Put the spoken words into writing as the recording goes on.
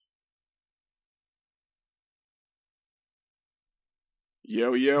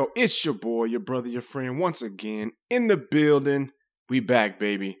Yo, yo, it's your boy, your brother, your friend, once again in the building. We back,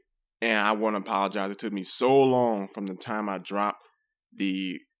 baby. And I want to apologize. It took me so long from the time I dropped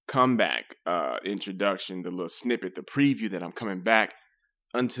the comeback introduction, the little snippet, the preview that I'm coming back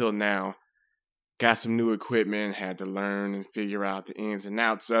until now. Got some new equipment, had to learn and figure out the ins and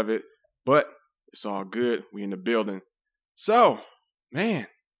outs of it. But it's all good. We in the building. So, man,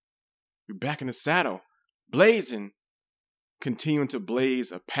 we're back in the saddle, blazing. Continuing to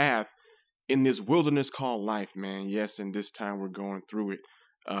blaze a path in this wilderness called life, man. Yes, and this time we're going through it.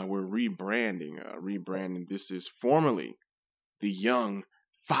 We're rebranding. This is formerly the Young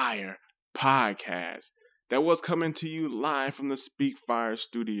Fire Podcast that was coming to you live from the Speak Fire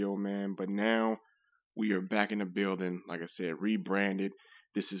studio, man. But now we are back in the building. Like I said, rebranded.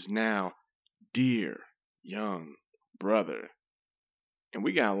 This is now Dear Young Brother. And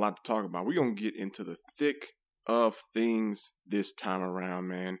we got a lot to talk about. We're going to get into the thick of things this time around,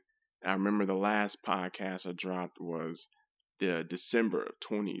 man. I remember the last podcast I dropped was the December of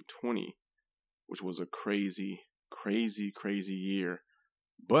 2020, which was a crazy year.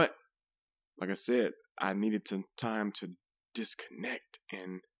 But like I said, I needed some time to disconnect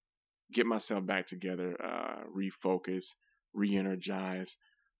and get myself back together, refocus, re-energize,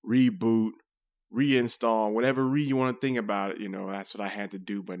 reboot, reinstall, whatever you want to think about it. That's what I had to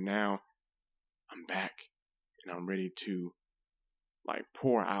do. But now I'm back. And I'm ready to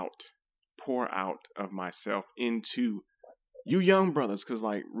pour out of myself into you young brothers. Cause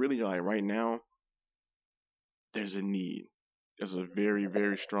really right now, there's a need. There's a very,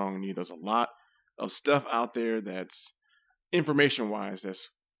 very strong need. There's a lot of stuff out there that's information wise, that's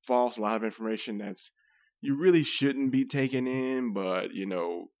false. A lot of information that's you really shouldn't be taking in, but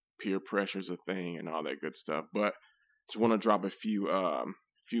peer pressure's a thing and all that good stuff. But just want to drop a few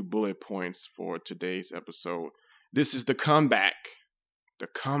bullet points for today's episode. This is the comeback. The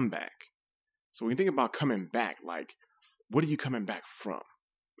comeback. So when you think about coming back, what are you coming back from?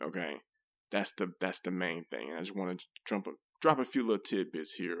 Okay, that's the main thing. And I just want to drop a few little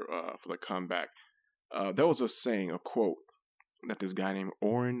tidbits here for the comeback. There was a saying, a quote that this guy named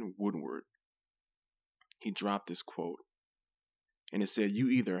Orrin Woodward, he dropped this quote, and it said, "You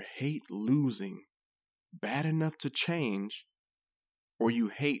either hate losing bad enough to change, or you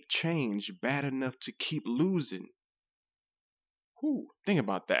hate change bad enough to keep losing." Think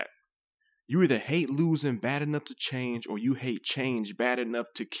about that. You either hate losing bad enough to change, or you hate change bad enough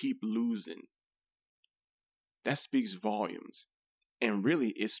to keep losing. That speaks volumes. And really,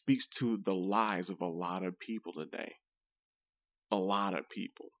 it speaks to the lives of a lot of people today. A lot of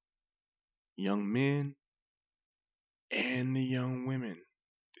people. Young men and the young women.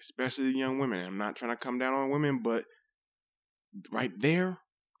 Especially the young women. I'm not trying to come down on women, but right there,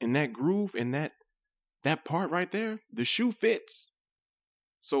 in that groove, in that part right there, the shoe fits.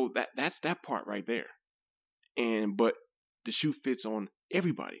 So that's that part right there. But the shoe fits on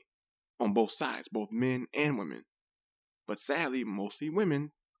everybody, on both sides, both men and women. But sadly, mostly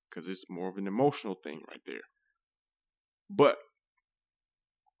women, because it's more of an emotional thing right there. But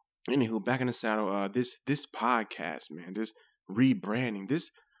anywho, back in the saddle, this podcast, man, this rebranding,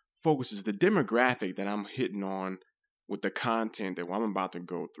 this focuses the demographic that I'm hitting on with the content that I'm about to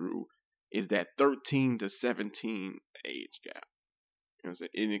go through is that 13 to 17 age gap. You know what I'm saying?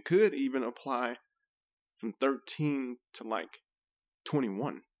 And it could even apply from 13 to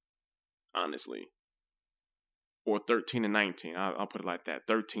 21, honestly. Or 13 to 19. I'll put it like that.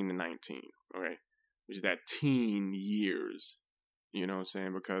 13 to 19, okay? Which is that teen years. You know what I'm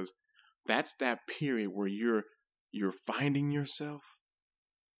saying? Because that's that period where you're finding yourself.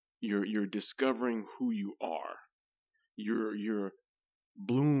 You're discovering who you are. You're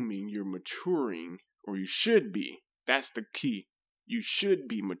blooming, you're maturing, or you should be. That's the key. You should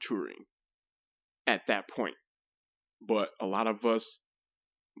be maturing at that point. But a lot of us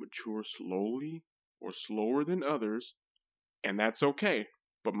mature slowly or slower than others, and that's okay.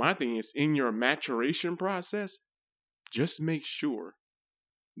 But my thing is, in your maturation process, just make sure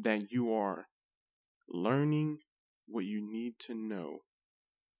that you are learning what you need to know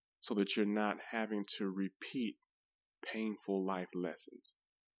so that you're not having to repeat painful life lessons.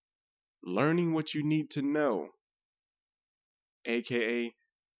 Learning what you need to know, aka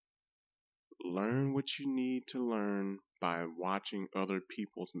learn what you need to learn by watching other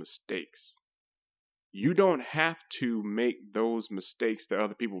people's mistakes. You don't have to make those mistakes that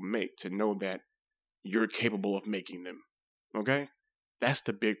other people make to know that you're capable of making them. Okay? That's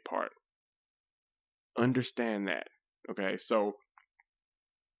the big part. Understand that. Okay? So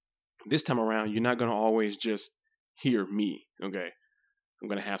this time around, you're not going to always just hear me. Okay? I'm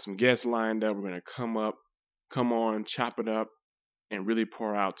going to have some guests lined up. We're going to come on, chop it up, and really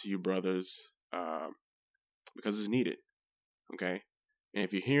pour out to you brothers because it's needed. Okay. And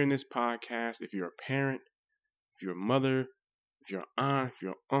if you're hearing this podcast, if you're a parent, if you're a mother, if you're an aunt, if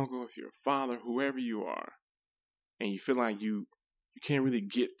you're an uncle, if you're a father, whoever you are, and you feel like you can't really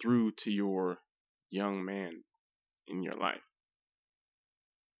get through to your young man in your life,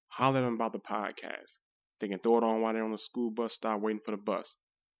 holler at them about the podcast. They can throw it on while they're on the school bus stop waiting for the bus.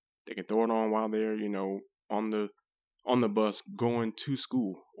 They can throw it on while they're, on the bus going to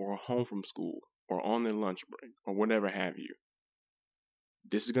school or home from school or on their lunch break or whatever have you.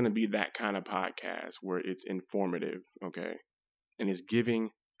 This is going to be that kind of podcast where it's informative, okay? And it's giving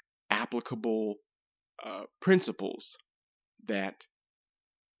applicable principles that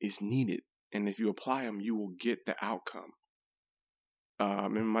is needed. And if you apply them, you will get the outcome.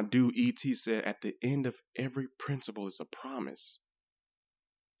 And my dude E.T. said, at the end of every principle is a promise.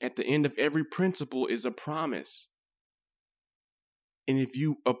 At the end of every principle is a promise. And if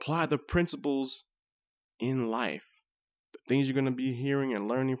you apply the principles in life, the things you're going to be hearing and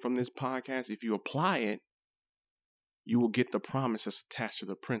learning from this podcast, if you apply it, you will get the promise that's attached to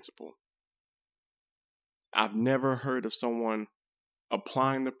the principle. I've never heard of someone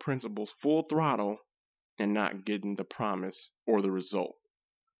applying the principles full throttle and not getting the promise or the result.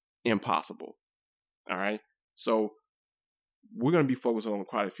 Impossible. All right. So we're going to be focused on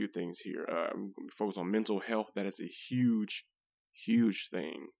quite a few things here. We're going to be focused on mental health. That is a huge, huge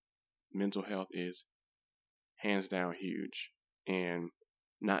thing. Mental health is hands down huge. And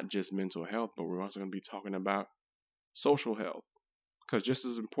not just mental health, but we're also going to be talking about social health. Because just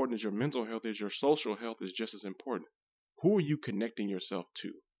as important as your mental health is, your social health is just as important. Who are you connecting yourself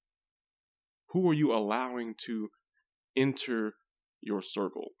to? Who are you allowing to enter your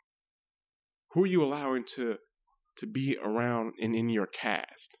circle? Who are you allowing to be around in your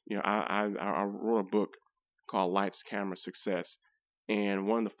cast? I wrote a book called Lights, Camera, Success. And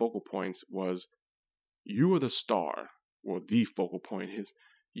one of the focal points was you are the star. Well, the focal point is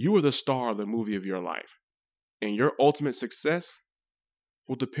you are the star of the movie of your life. And your ultimate success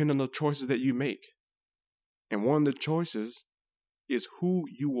will depend on the choices that you make. And one of the choices is who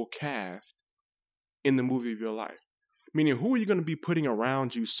you will cast in the movie of your life. Meaning, who are you going to be putting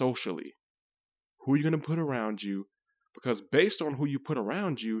around you socially? Who are you going to put around you? Because based on who you put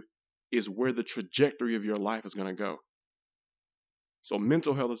around you is where the trajectory of your life is going to go. So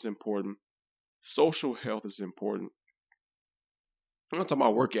mental health is important. Social health is important. I'm not talking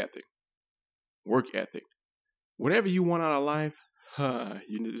about work ethic. Work ethic. Whatever you want out of life,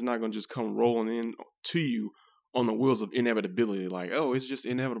 it's not going to just come rolling in to you on the wheels of inevitability. Like, oh, it's just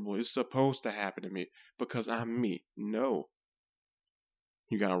inevitable. It's supposed to happen to me because I'm me. No.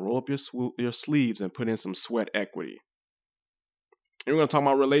 You got to roll up your sleeves and put in some sweat equity. And we're going to talk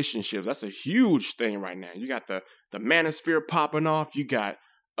about relationships. That's a huge thing right now. You got the manosphere popping off. You got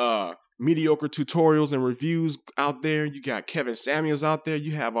mediocre tutorials and reviews out there. You got Kevin Samuels out there.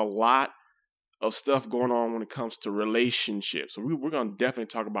 You have a lot of stuff going on when it comes to relationships. So we're going to definitely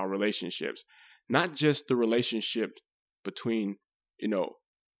talk about relationships. Not just the relationship between, the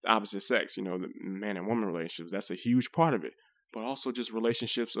opposite sex, the man and woman relationships. That's a huge part of it. But also just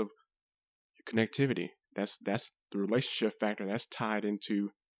relationships of connectivity. That's the relationship factor that's tied into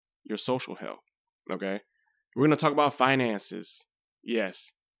your social health. Okay. We're going to talk about finances.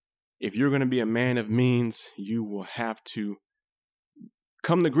 Yes. If you're going to be a man of means, you will have to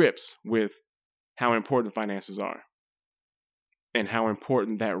come to grips with how important finances are and how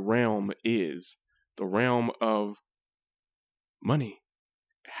important that realm is. The realm of money,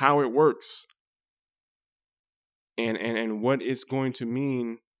 how it works, and what it's going to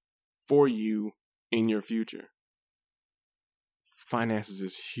mean for you in your future. Finances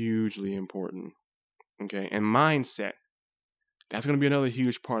is hugely important. Okay. And mindset. That's going to be another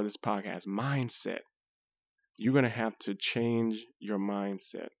huge part of this podcast. Mindset. You're going to have to change your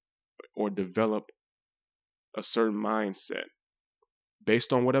mindset or develop a certain mindset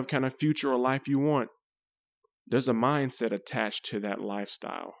based on whatever kind of future or life you want. There's a mindset attached to that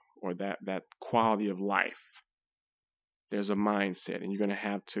lifestyle or that quality of life. There's a mindset, and you're going to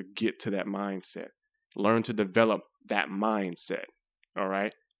have to get to that mindset. Learn to develop that mindset. All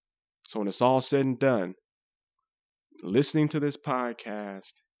right. So when it's all said and done, listening to this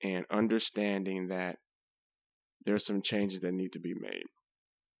podcast and understanding that there's some changes that need to be made.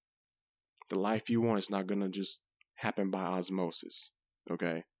 The life you want is not going to just happen by osmosis.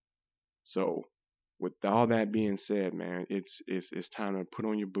 Okay. So with all that being said, man, it's time to put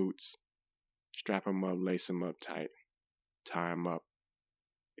on your boots, strap them up, lace them up tight, tie them up,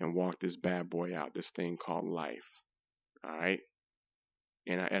 and walk this bad boy out, this thing called life. All right.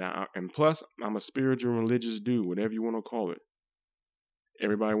 And plus, I'm a spiritual and religious dude, whatever you want to call it.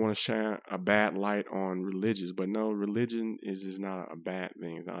 everybody want to shine a bad light on religious, but no, religion is just not a bad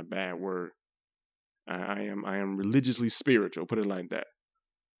thing. It's not a bad word. I am religiously spiritual. Put it like that.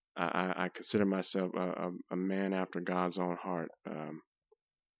 I consider myself a man after God's own heart.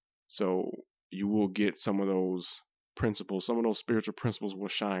 So you will get some of those principles. Some of those spiritual principles will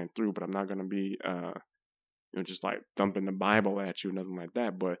shine through, but I'm not going to be, just like thumping the Bible at you, nothing like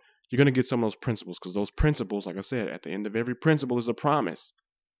that. But you're going to get some of those principles, because those principles, like I said, at the end of every principle is a promise.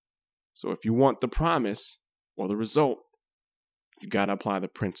 So if you want the promise or the result, you got to apply the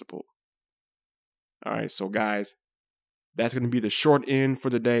principle. All right. So guys, that's going to be the short end for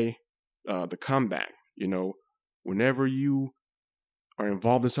the day, the comeback. Whenever you are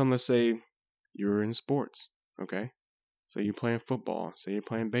involved in something, let's say you're in sports, okay? Say you're playing football, say you're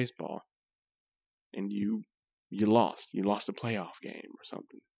playing baseball, and you lost a playoff game or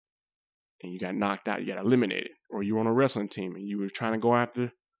something, and you got knocked out, you got eliminated, or you were on a wrestling team and you were trying to go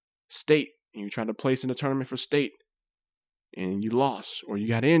after state, and you tried to place in a tournament for state, and you lost, or you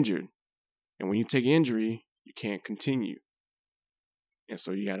got injured, and when you take injury, you can't continue, and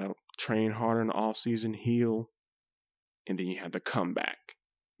so you got to train harder in the off season, heal, and then you have the comeback.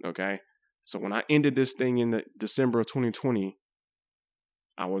 Okay, so when I ended this thing in the December of 2020,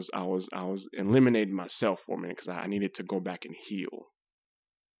 I was eliminating myself for a minute, because I needed to go back and heal.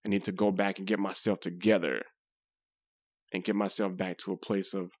 I need to go back and get myself together and get myself back to a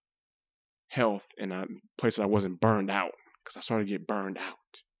place of health and a place that I wasn't burned out, because I started to get burned out.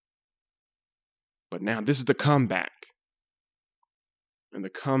 But now this is the comeback, and the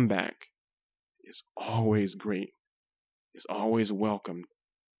comeback is always great. It's always welcomed.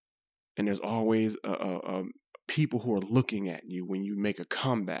 And there's always people who are looking at you when you make a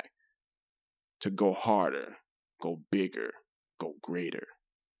comeback to go harder, go bigger, go greater.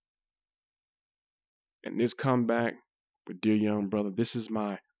 And this comeback with Dear Young Brother, this is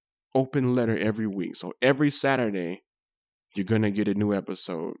my open letter every week. So every Saturday, you're going to get a new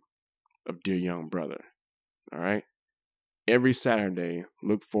episode of Dear Young Brother. All right? Every Saturday,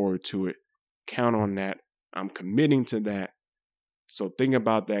 look forward to it. Count on that. I'm committing to that. So think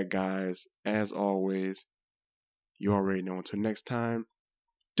about that, guys. As always, you already know. Until next time,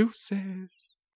 deuces.